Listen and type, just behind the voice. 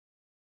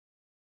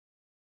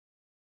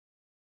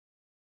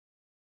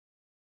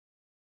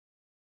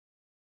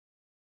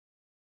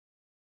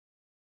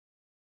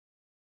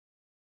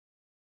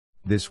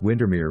This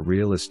Windermere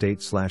Real Estate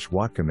 /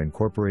 Whatcom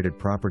Incorporated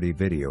property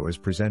video is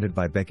presented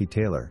by Becki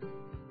Taylor.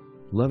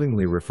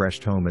 Lovingly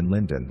refreshed home in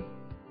Lynden.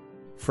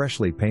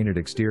 Freshly painted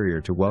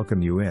exterior to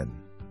welcome you in.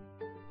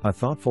 A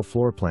thoughtful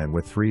floor plan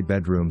with 3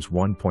 bedrooms,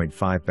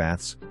 1.5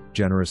 baths,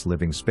 generous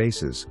living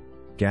spaces,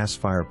 gas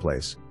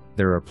fireplace.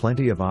 There are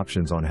plenty of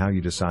options on how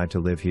you decide to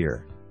live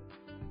here.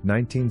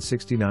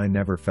 1969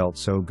 never felt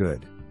so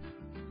good.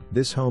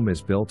 This home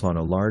is built on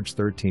a large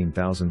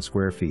 13,000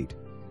 square feet,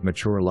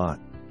 mature lot,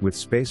 with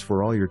space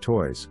for all your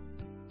toys.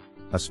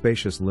 A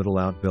spacious little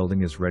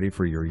outbuilding is ready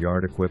for your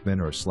yard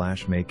equipment or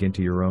make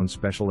into your own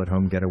special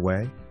at-home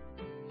getaway?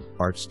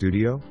 Art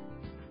studio?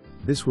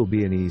 This will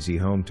be an easy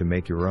home to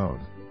make your own.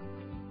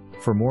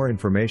 For more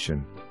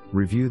information,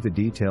 review the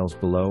details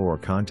below or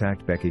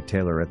contact Becki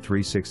Taylor at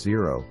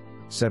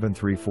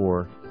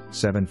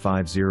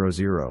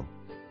 360-734-7500.